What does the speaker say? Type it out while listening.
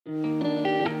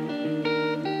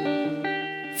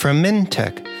From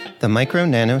MinTech, the Micro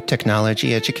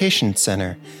Nanotechnology Education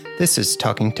Center, this is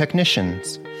Talking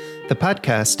Technicians, the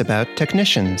podcast about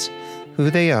technicians,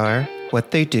 who they are, what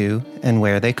they do, and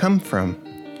where they come from.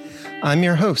 I'm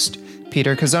your host,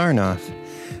 Peter Kazarnoff.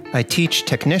 I teach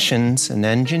technicians and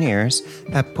engineers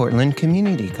at Portland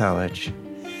Community College.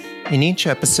 In each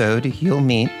episode, you'll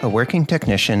meet a working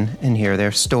technician and hear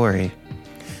their story.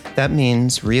 That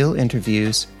means real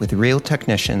interviews with real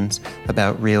technicians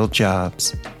about real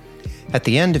jobs. At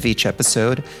the end of each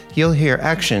episode, you'll hear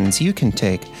actions you can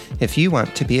take if you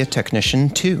want to be a technician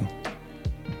too.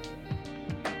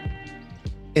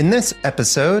 In this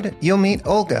episode, you'll meet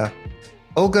Olga.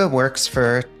 Olga works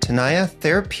for Tenaya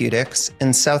Therapeutics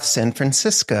in South San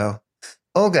Francisco.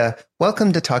 Olga,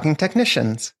 welcome to Talking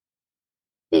Technicians.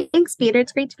 Thanks, Peter.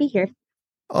 It's great to be here.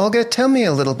 Olga, tell me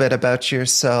a little bit about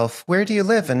yourself. Where do you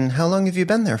live and how long have you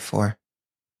been there for?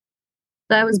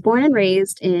 So I was born and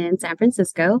raised in San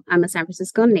Francisco. I'm a San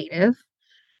Francisco native.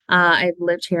 I've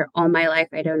lived here all my life.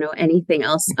 I don't know anything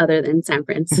else other than San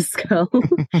Francisco.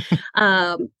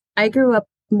 I grew up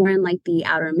more in like the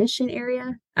Outer Mission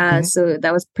area. So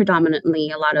that was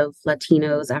predominantly a lot of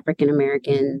Latinos, African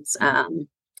Americans,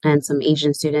 and some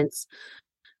Asian students.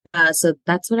 So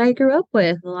that's what I grew up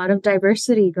with, a lot of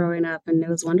diversity growing up, and it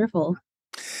was wonderful.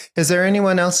 Is there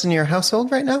anyone else in your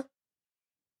household right now?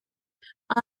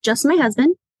 Just my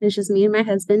husband. It's just me and my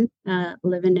husband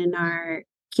living in our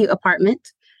cute apartment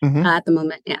at the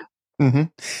moment, yeah.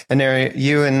 And are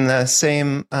you in the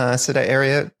same sort of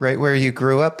area right where you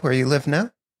grew up, where you live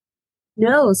now?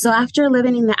 No. So after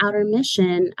living in the Outer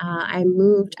Mission, I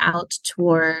moved out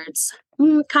towards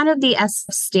kind of the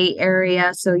SF State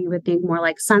area. So you would think more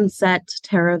like Sunset,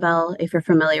 Terraville, if you're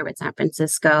familiar with San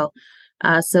Francisco.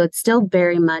 So it's still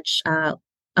very much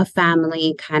a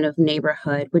family kind of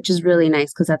neighborhood, which is really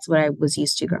nice because that's what I was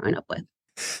used to growing up with.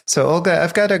 So Olga,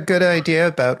 I've got a good idea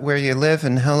about where you live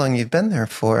and how long you've been there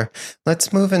for.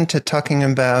 Let's move into talking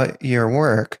about your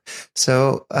work.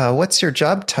 So what's your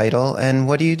job title and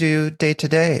what do you do day to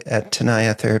day at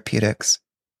Tenaya Therapeutics?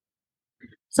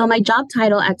 So my job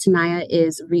title at Tenaya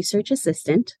is research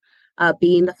assistant,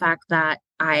 being the fact that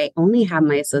I only have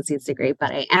my associate's degree,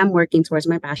 but I am working towards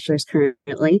my bachelor's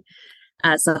currently.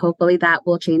 So hopefully that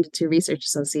will change to research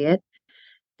associate.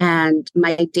 And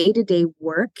my day-to-day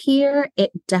work here,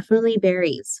 it definitely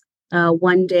varies.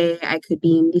 One day I could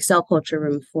be in the cell culture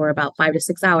room for about 5 to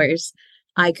 6 hours.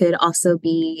 I could also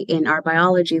be in our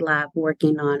biology lab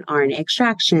working on RNA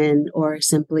extraction or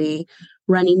simply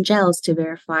running gels to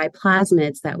verify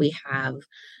plasmids that we have.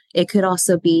 It could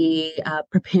also be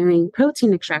preparing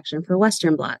protein extraction for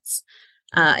Western blots.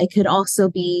 It could also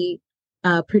be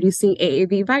producing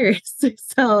AAV virus.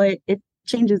 So it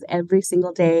changes every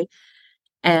single day.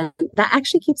 And that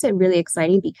actually keeps it really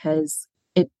exciting because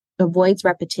it avoids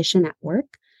repetition at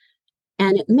work.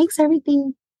 And it makes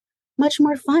everything much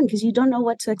more fun because you don't know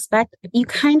what to expect. You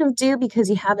kind of do because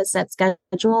you have a set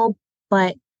schedule,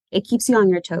 but it keeps you on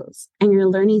your toes and you're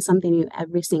learning something new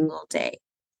every single day.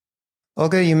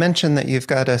 Olga, you mentioned that you've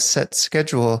got a set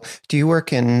schedule. Do you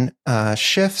work in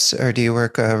shifts or do you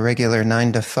work a regular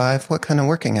 9 to 5? What kind of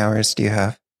working hours do you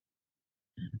have?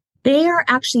 They are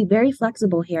actually very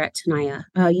flexible here at Tenaya.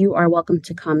 You are welcome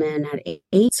to come in at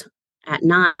 8, at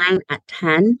 9, at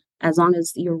 10, as long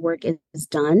as your work is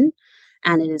done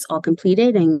and it is all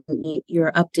completed and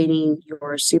you're updating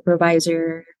your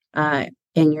supervisor and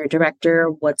your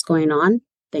director what's going on,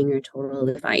 then you're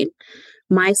totally fine.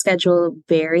 My schedule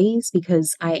varies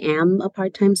because I am a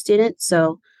part-time student,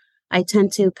 so I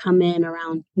tend to come in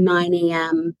around 9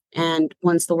 a.m. and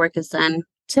once the work is done,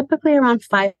 typically around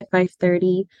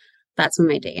 5:30, that's when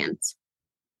my day ends.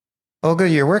 Olga,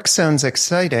 your work sounds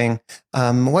exciting.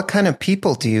 What kind of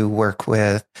people do you work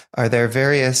with? Are there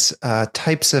various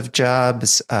types of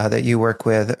jobs that you work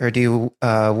with, or do you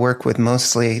work with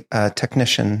mostly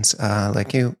technicians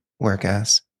like you work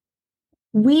as?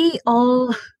 We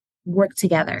all work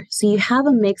together. So you have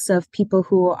a mix of people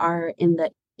who are in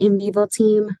the in vivo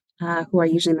team, who are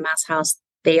usually in the mass house.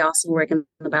 They also work in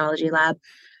the biology lab.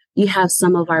 You have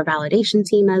some of our validation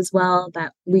team as well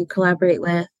that we collaborate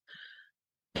with.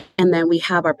 And then we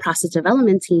have our process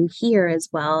development team here as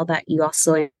well that you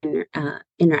also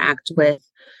interact with.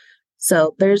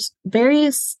 So there's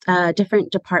various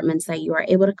different departments that you are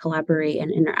able to collaborate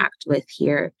and interact with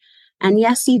here. And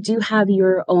yes, you do have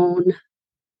your own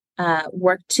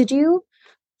work to do.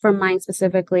 For mine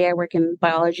specifically, I work in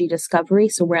biology discovery.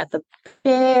 So we're at the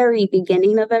very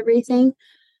beginning of everything.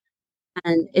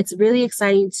 And it's really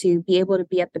exciting to be able to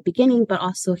be at the beginning, but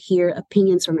also hear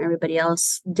opinions from everybody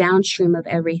else downstream of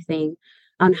everything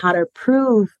on how to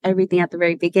prove everything at the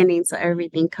very beginning so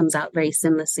everything comes out very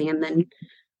seamlessly. And then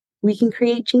we can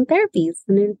create gene therapies.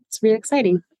 And it's really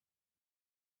exciting.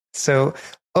 So,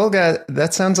 Olga,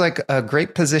 that sounds like a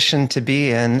great position to be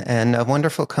in and a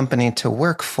wonderful company to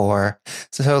work for.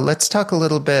 So, let's talk a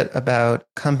little bit about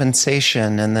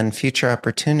compensation and then future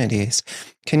opportunities.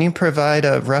 Can you provide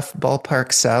a rough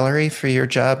ballpark salary for your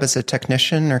job as a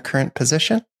technician or current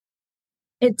position?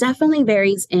 It definitely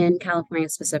varies in California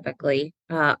specifically,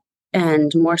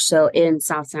 and more so in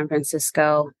South San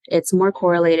Francisco. It's more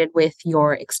correlated with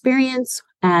your experience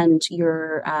and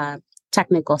your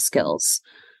technical skills.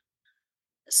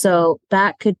 So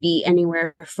that could be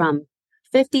anywhere from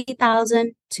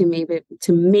 50,000 to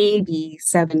maybe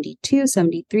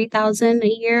 73,000 a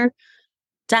year.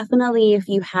 Definitely, if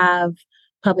you have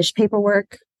published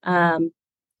paperwork,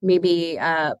 maybe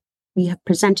you have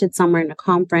presented somewhere in a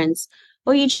conference,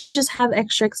 or you just have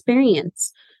extra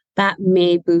experience, that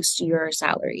may boost your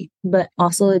salary. But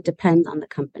also, it depends on the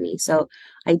company. So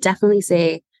I definitely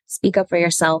say speak up for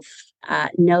yourself.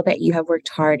 Know that you have worked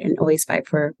hard and always fight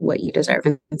for what you deserve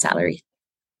in salary.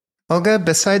 Olga,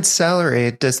 besides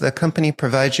salary, does the company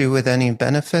provide you with any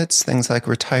benefits, things like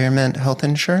retirement, health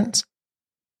insurance?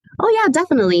 Oh yeah,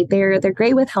 definitely. They're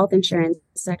great with health insurance.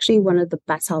 It's actually one of the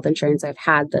best health insurance I've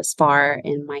had thus far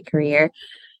in my career.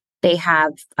 They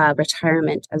have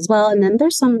retirement as well, and then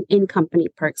there's some in-company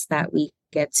perks that we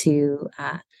get to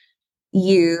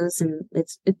use, and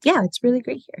it's really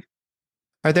great here.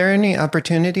 Are there any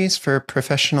opportunities for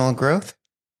professional growth?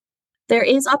 There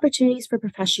is opportunities for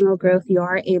professional growth. You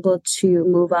are able to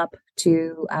move up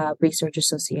to Research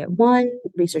Associate 1,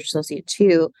 Research Associate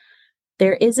 2.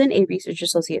 There isn't a Research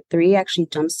Associate 3, actually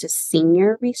jumps to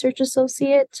Senior Research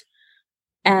Associate.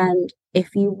 And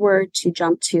if you were to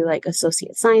jump to like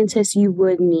Associate Scientist, you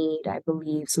would need, I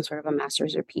believe, some sort of a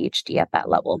master's or PhD at that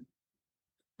level.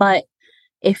 But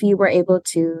if you were able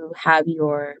to have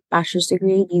your bachelor's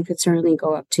degree, you could certainly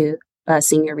go up to a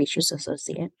Senior Research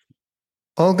Associate.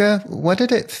 Olga, what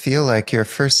did it feel like your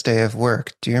first day of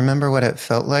work? Do you remember what it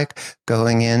felt like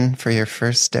going in for your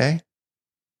first day?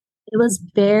 It was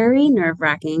very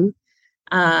nerve-wracking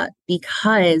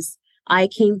because I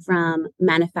came from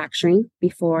manufacturing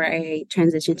before I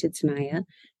transitioned to Tenaya.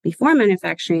 Before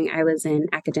manufacturing, I was in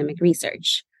academic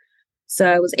research.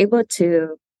 So I was able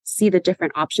to see the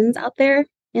different options out there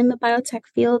in the biotech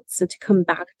field. So to come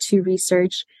back to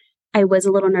research, I was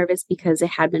a little nervous because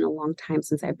it had been a long time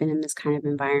since I've been in this kind of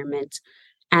environment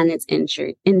and its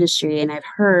industry. And I've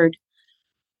heard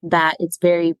that it's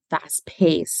very fast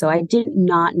paced. So I did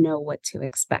not know what to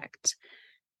expect.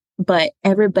 But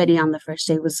everybody on the first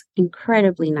day was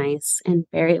incredibly nice and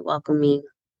very welcoming.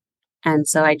 And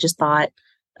so I just thought,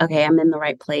 okay, I'm in the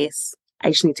right place. I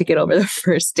just need to get over the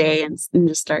first day and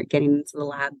just start getting into the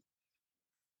lab.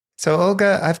 So,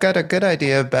 Olga, I've got a good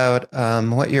idea about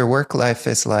what your work life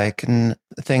is like and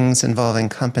things involving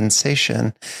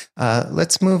compensation.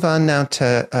 Let's move on now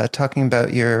to talking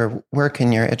about your work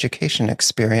and your education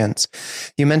experience.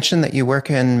 You mentioned that you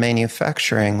work in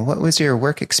manufacturing. What was your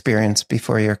work experience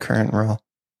before your current role?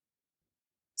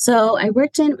 So I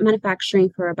worked in manufacturing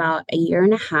for about a year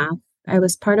and a half. I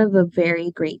was part of a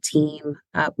very great team.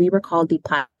 We were called the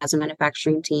plasma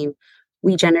manufacturing team.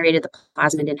 We generated the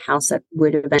plasmid in-house that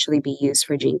would eventually be used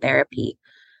for gene therapy.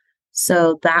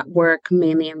 So that work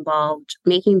mainly involved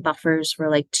making buffers for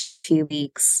like 2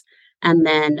 weeks and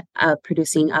then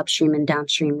producing upstream and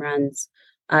downstream runs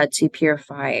to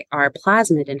purify our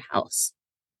plasmid in-house.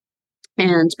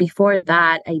 And before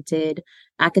that, I did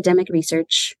academic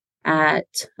research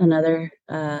at another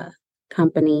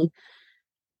company,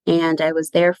 and I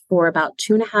was there for about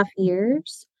 2.5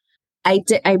 years. I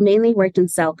mainly worked in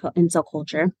cell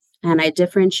culture, and I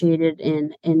differentiated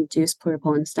in induced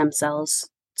pluripotent stem cells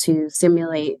to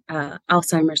simulate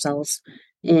Alzheimer's cells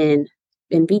in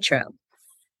vitro.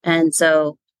 And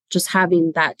so just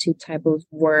having that type of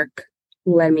work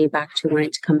led me back to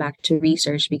wanting to come back to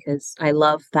research because I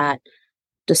love that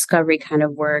discovery kind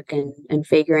of work and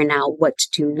figuring out what to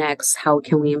do next. How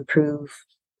can we improve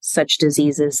such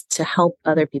diseases to help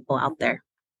other people out there?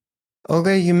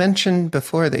 Olga, you mentioned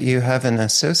before that you have an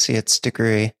associate's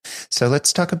degree. So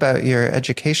let's talk about your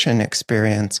education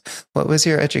experience. What was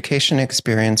your education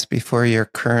experience before your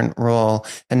current role?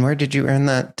 And where did you earn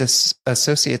that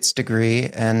associate's degree?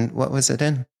 And what was it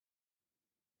in?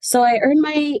 So I earned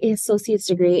my associate's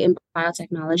degree in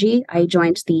biotechnology. I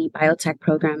joined the biotech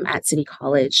program at City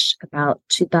College about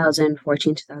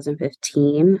 2014,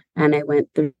 2015, and I went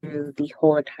through the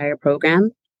whole entire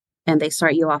program. And they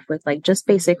start you off with like just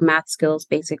basic math skills,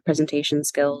 basic presentation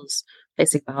skills,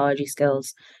 basic biology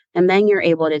skills. And then you're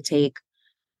able to take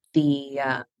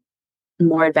the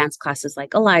more advanced classes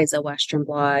like ELISA, Western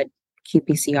blot,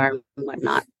 qPCR, and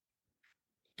whatnot.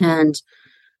 And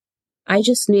I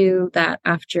just knew that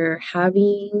after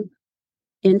having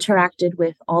interacted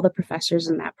with all the professors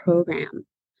in that program,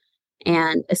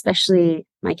 and especially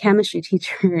my chemistry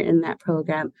teacher in that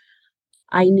program,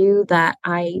 I knew that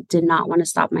I did not want to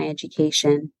stop my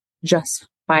education just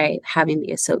by having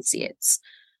the associates.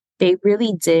 They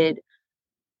really did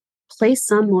place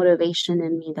some motivation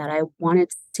in me that I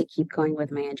wanted to keep going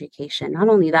with my education. Not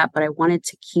only that, but I wanted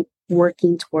to keep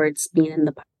working towards being in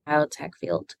the biotech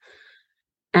field.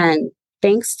 And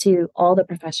thanks to all the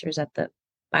professors at the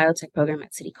biotech program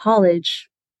at City College,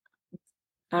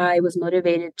 I was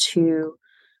motivated to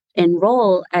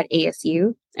enroll at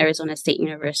ASU, Arizona State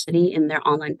University, in their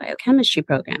online biochemistry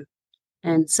program.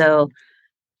 And so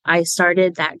I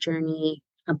started that journey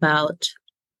about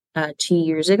 2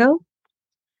 years ago,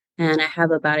 and I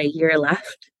have about a year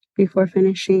left before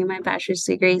finishing my bachelor's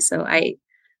degree. So I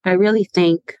really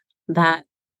thank that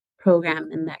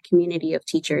program and that community of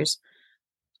teachers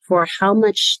for how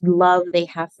much love they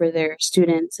have for their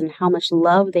students and how much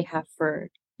love they have for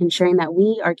ensuring that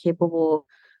we are capable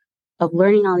of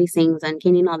learning all these things and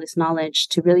gaining all this knowledge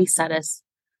to really set us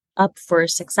up for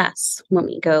success when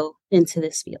we go into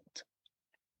this field.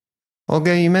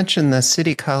 Olga, you mentioned the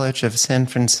City College of San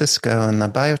Francisco and the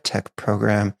biotech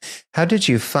program. How did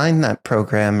you find that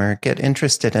program or get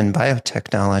interested in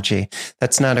biotechnology?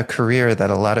 That's not a career that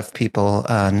a lot of people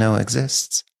know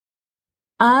exists.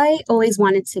 I always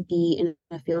wanted to be in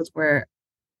a field where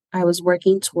I was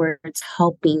working towards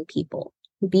helping people,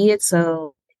 be it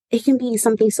so it can be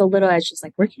something so little as just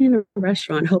like working in a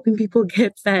restaurant, helping people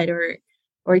get fed, or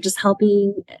just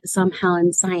helping somehow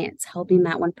in science, helping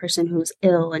that one person who's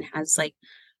ill and has like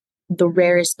the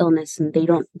rarest illness and they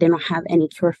don't have any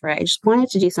cure for it. I just wanted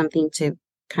to do something to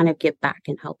kind of give back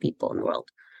and help people in the world.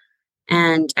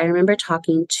 And I remember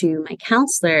talking to my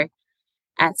counselor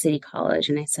at City College,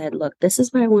 and I said, look, this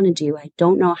is what I want to do. I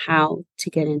don't know how to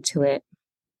get into it.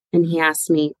 And he asked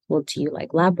me, well, do you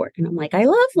like lab work? And I'm like, I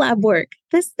love lab work.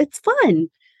 It's fun.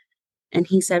 And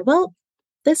he said, well,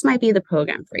 this might be the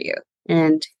program for you.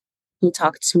 And he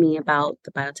talked to me about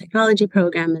the biotechnology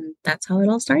program, and that's how it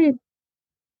all started.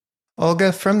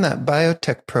 Olga, from that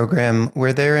biotech program,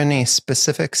 were there any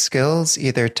specific skills,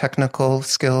 either technical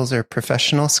skills or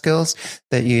professional skills,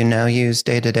 that you now use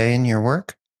day to day in your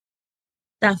work?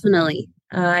 Definitely.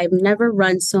 I've never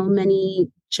run so many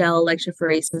gel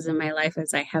electrophoresis in my life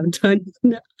as I have done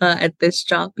at this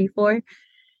job before,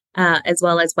 as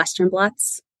well as Western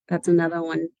blots. That's another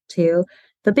one too.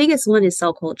 The biggest one is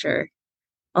cell culture.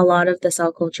 A lot of the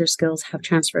cell culture skills have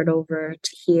transferred over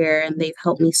to here, and they've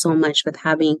helped me so much with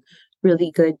having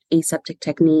really good aseptic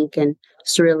technique and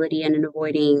sterility and in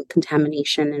avoiding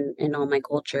contamination in all my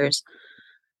cultures.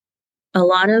 A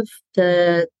lot of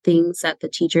the things that the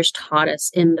teachers taught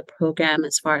us in the program,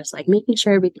 as far as like making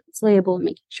sure everything's labeled,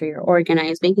 making sure you're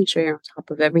organized, making sure you're on top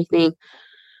of everything,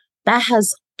 that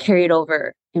has carried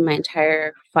over in my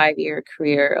entire 5-year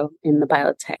career in the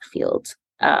biotech field.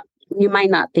 You might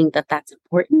not think that that's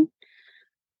important,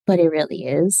 but it really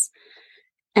is.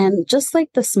 And just like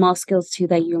the small skills too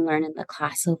that you learn in the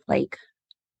class of like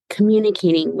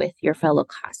communicating with your fellow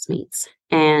classmates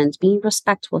and being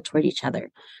respectful toward each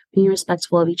other, being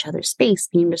respectful of each other's space,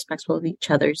 being respectful of each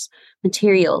other's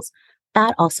materials,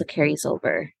 that also carries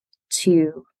over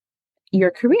to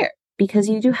your career because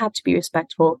you do have to be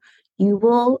respectful. You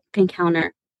will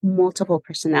encounter multiple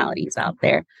personalities out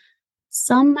there.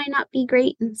 Some might not be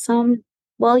great and some,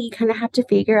 well, you kind of have to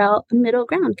figure out a middle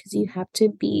ground because you have to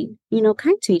be,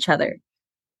 kind to each other.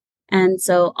 And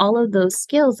so all of those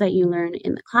skills that you learn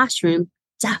in the classroom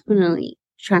definitely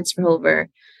transfer over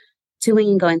to when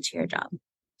you go into your job.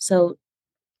 So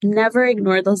never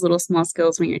ignore those little small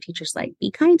skills when your teacher's like,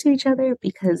 be kind to each other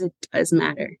because it does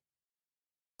matter.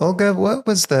 Olga, what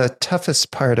was the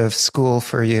toughest part of school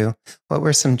for you? What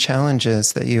were some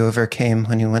challenges that you overcame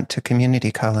when you went to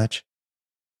community college?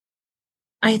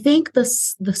 I think the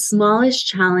smallest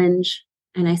challenge,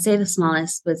 and I say the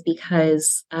smallest, was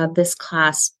because this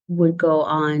class would go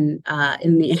on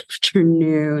in the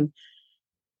afternoon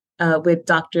with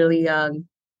Dr. Lee Young,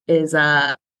 is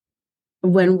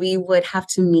when we would have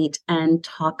to meet and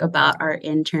talk about our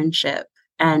internship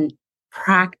and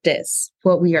practice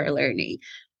what we are learning.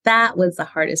 That was the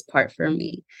hardest part for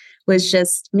me, was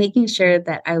just making sure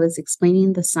that I was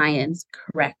explaining the science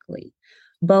correctly,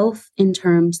 both in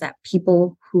terms that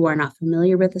people who are not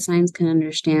familiar with the science can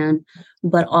understand,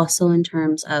 but also in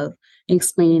terms of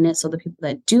explaining it so the people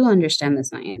that do understand the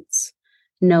science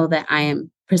know that I am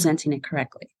presenting it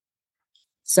correctly.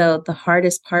 So the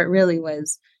hardest part really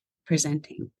was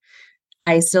presenting.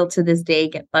 I still to this day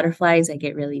get butterflies. I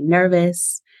get really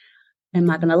nervous. I'm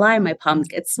not going to lie, my palms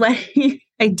get sweaty.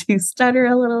 I do stutter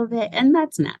a little bit, and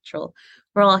that's natural.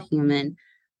 We're all human.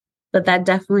 But that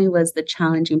definitely was the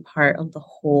challenging part of the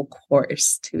whole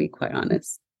course, to be quite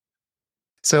honest.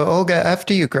 So, Olga,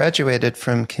 after you graduated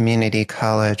from community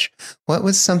college, what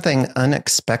was something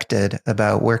unexpected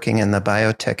about working in the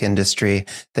biotech industry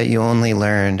that you only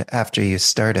learned after you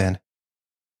started?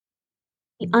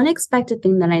 The unexpected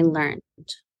thing that I learned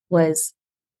was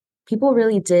people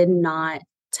really did not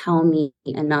tell me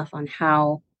enough on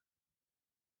how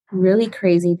really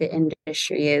crazy the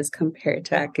industry is compared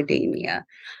to academia.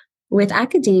 With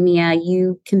academia,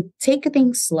 you can take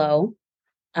things slow.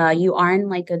 You are in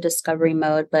like a discovery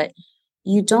mode, but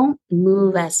you don't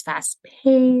move as fast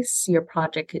pace. Your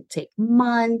project could take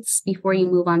months before you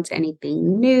move on to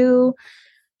anything new.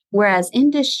 Whereas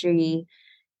industry,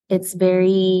 it's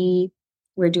very,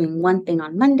 we're doing one thing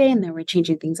on Monday and then we're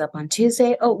changing things up on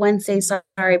Tuesday. Oh, Wednesday,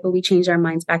 sorry, but we changed our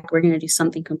minds back. We're going to do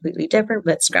something completely different.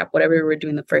 Let's scrap whatever we're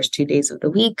doing the first 2 days of the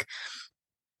week.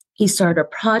 You start a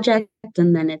project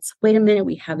and then it's, wait a minute,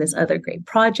 we have this other great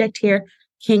project here.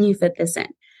 Can you fit this in?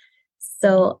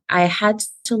 So I had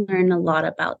to learn a lot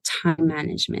about time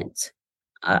management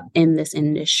in this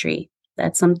industry.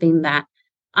 That's something that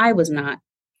I was not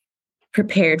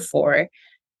prepared for.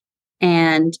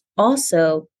 And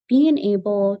also being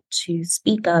able to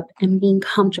speak up and being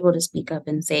comfortable to speak up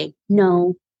and say,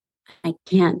 no, I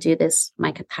can't do this.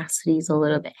 My capacity is a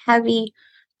little bit heavy.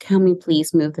 Can we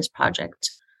please move this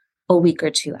project a week or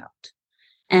two out?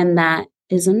 And that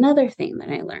is another thing that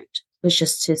I learned, was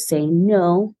just to say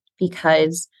no,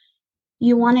 because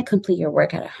you want to complete your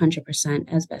work at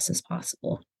 100% as best as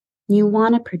possible. You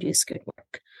want to produce good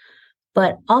work,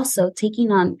 but also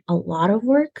taking on a lot of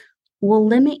work will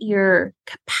limit your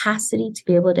capacity to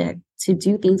be able to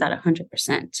do things at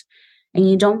 100%. And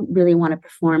you don't really want to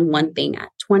perform one thing at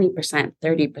 20%,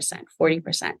 30%,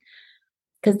 40%,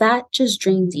 because that just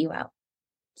drains you out.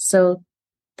 So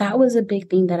that was a big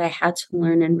thing that I had to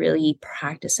learn and really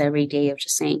practice every day, of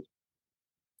just saying,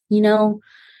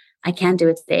 I can't do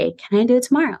it today. Can I do it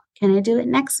tomorrow? Can I do it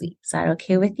next week? Is that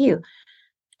okay with you?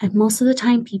 And most of the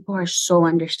time, people are so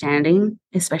understanding,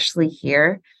 especially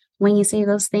here. When you say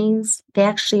those things, they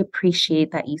actually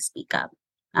appreciate that you speak up.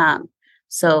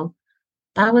 So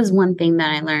that was one thing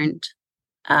that I learned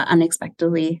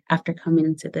unexpectedly after coming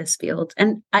into this field.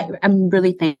 And I'm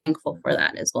really thankful for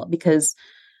that as well, because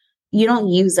you don't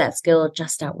use that skill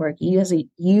just at work. You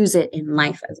use it in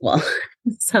life as well.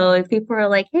 So if people are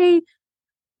like, hey,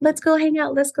 let's go hang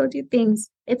out, let's go do things,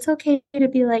 it's okay to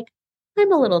be like,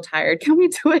 I'm a little tired. Can we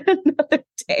do it another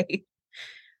day?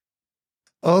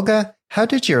 Olga, how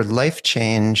did your life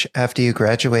change after you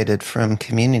graduated from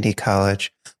community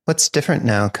college? What's different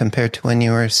now compared to when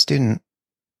you were a student?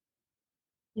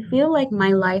 I feel like my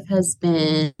life has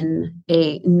been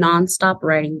a nonstop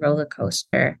riding roller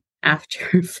coaster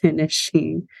after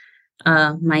finishing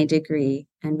my degree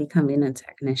and becoming a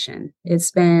technician.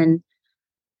 It's been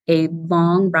a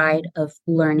long ride of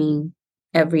learning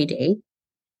every day,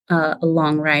 a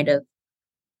long ride of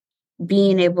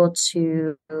being able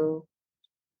to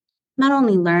not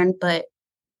only learn, but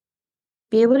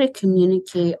be able to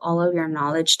communicate all of your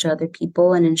knowledge to other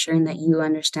people and ensuring that you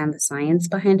understand the science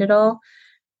behind it all.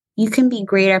 You can be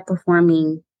great at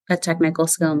performing a technical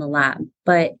skill in the lab,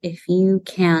 but if you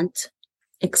can't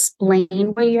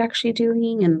explain what you're actually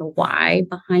doing and the why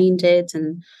behind it,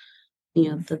 and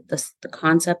the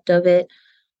concept of it,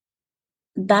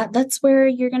 that's where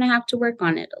you're going to have to work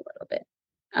on it a little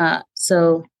bit.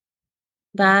 So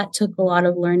that took a lot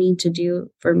of learning to do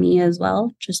for me as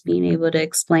well, just being able to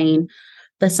explain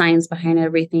the science behind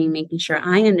everything, making sure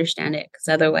I understand it, because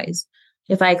otherwise,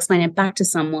 if I explain it back to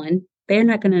someone, they're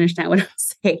not going to understand what I'm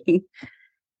saying.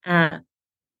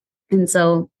 And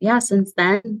so, yeah, since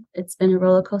then, it's been a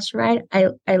roller coaster ride.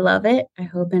 I love it. I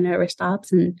hope it never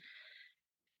stops. And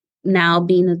now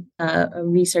being a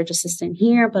research assistant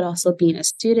here, but also being a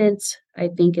student, I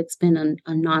think it's been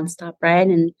a nonstop ride,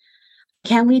 and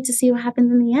can't wait to see what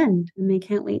happens in the end. And I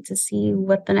can't wait to see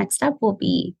what the next step will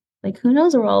be. Like, who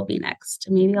knows where I'll be next?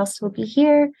 Maybe I'll still be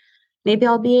here. Maybe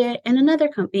I'll be in another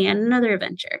company and another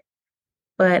adventure.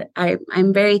 But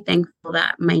I'm very thankful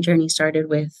that my journey started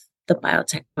with the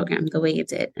biotech program the way it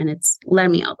did, and it's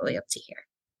led me all the way up to here.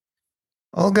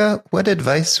 Olga, what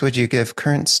advice would you give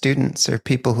current students or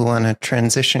people who want to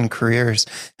transition careers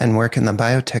and work in the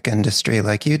biotech industry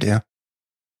like you do?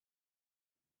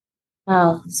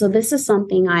 Well, so this is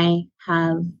something I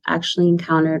have actually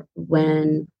encountered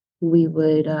when we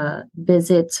would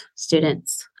visit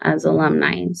students as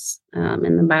alumni in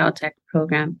the biotech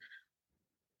program.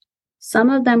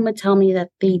 some of them would tell me that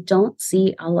they don't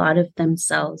see a lot of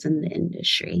themselves in the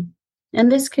industry.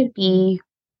 And this could be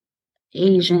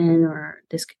Asian, or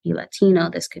this could be Latino,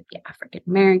 this could be African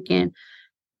American,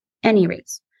 any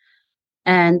race.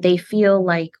 And they feel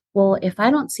like, well, if I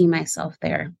don't see myself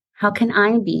there, how can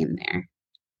I be in there?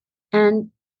 And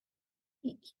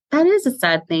that is a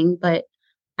sad thing, but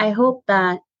I hope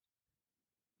that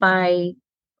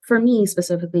for me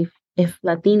specifically, if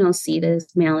Latinos see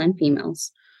this, male and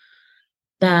females,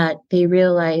 that they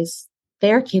realize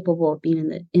they're capable of being in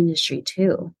the industry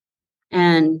too.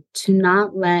 And to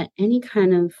not let any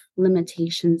kind of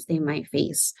limitations they might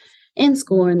face in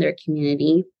school or in their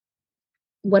community,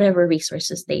 whatever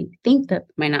resources they think that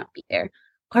might not be there,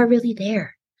 are really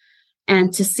there.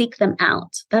 And to seek them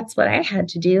out. That's what I had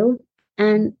to do.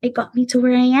 And it got me to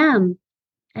where I am.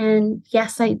 And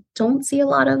yes, I don't see a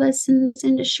lot of us in this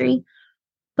industry,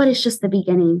 but it's just the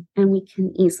beginning, and we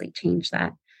can easily change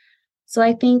that. So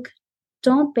I think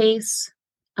don't base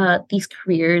these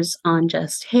careers on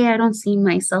just, hey, I don't see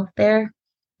myself there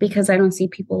because I don't see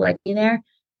people like me there.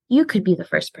 You could be the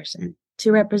first person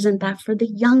to represent that for the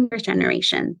younger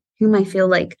generation who might feel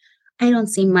like, I don't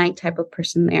see my type of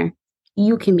person there.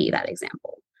 You can be that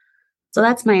example. So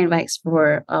that's my advice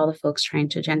for all the folks trying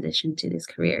to transition to these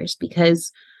careers,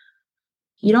 because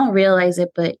you don't realize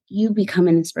it, but you become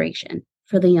an inspiration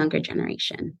for the younger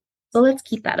generation. So let's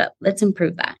keep that up. Let's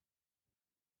improve that.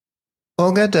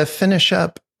 Olga, to finish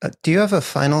up, do you have a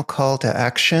final call to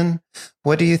action?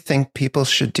 What do you think people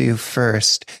should do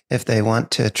first if they want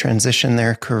to transition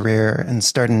their career and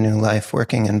start a new life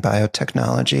working in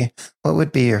biotechnology? What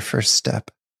would be your first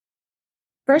step?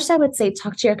 First, I would say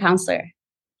talk to your counselor.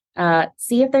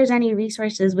 See if there's any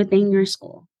resources within your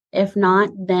school. If not,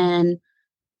 then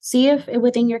see if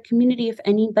within your community, if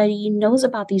anybody knows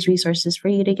about these resources for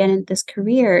you to get into this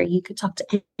career. You could talk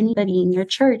to anybody in your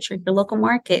church or your local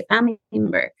market, family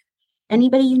member,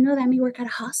 anybody you know that may work at a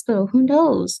hospital. Who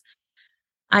knows?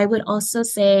 I would also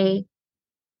say,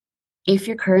 if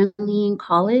you're currently in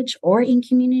college or in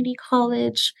community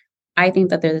college, I think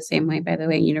that they're the same way, by the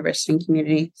way, university and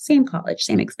community, same college,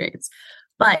 same experience.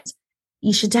 But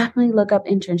you should definitely look up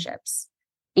internships.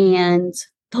 And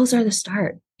those are the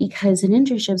start, because in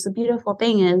internships, the beautiful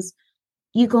thing is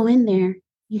you go in there,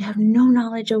 you have no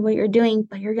knowledge of what you're doing,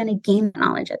 but you're going to gain the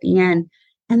knowledge at the end.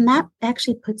 And that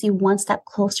actually puts you one step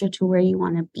closer to where you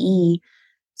want to be.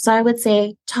 So I would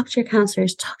say, talk to your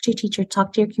counselors, talk to your teacher,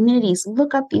 talk to your communities,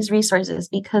 look up these resources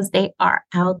because they are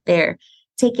out there.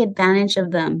 Take advantage of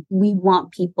them. We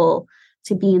want people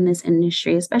to be in this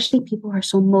industry, especially people who are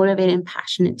so motivated and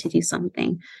passionate to do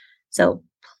something. So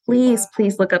please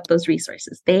look up those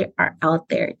resources. They are out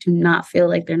there. Do not feel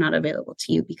like they're not available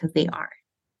to you, because they are.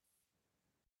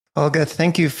 Olga,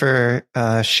 thank you for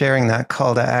sharing that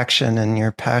call to action and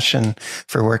your passion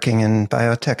for working in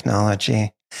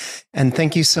biotechnology. And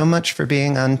thank you so much for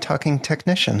being on Talking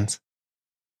Technicians.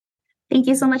 Thank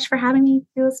you so much for having me.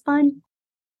 It was fun.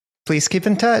 Please keep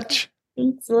in touch.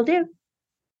 Thanks, will do.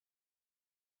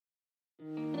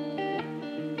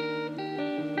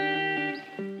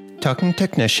 Talking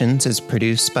Technicians is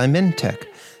produced by MinTech,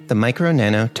 the Micro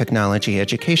Nano Technology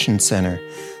Education Center,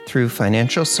 through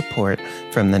financial support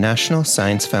from the National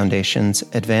Science Foundation's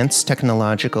Advanced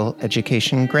Technological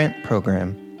Education Grant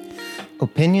Program.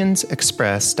 Opinions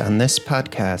expressed on this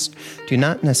podcast do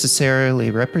not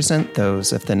necessarily represent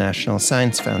those of the National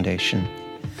Science Foundation.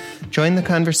 Join the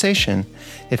conversation.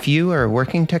 If you are a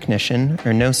working technician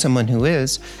or know someone who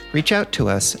is, reach out to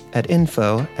us at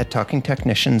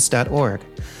info@talkingtechnicians.org.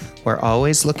 We're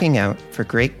always looking out for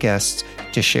great guests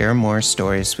to share more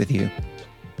stories with you.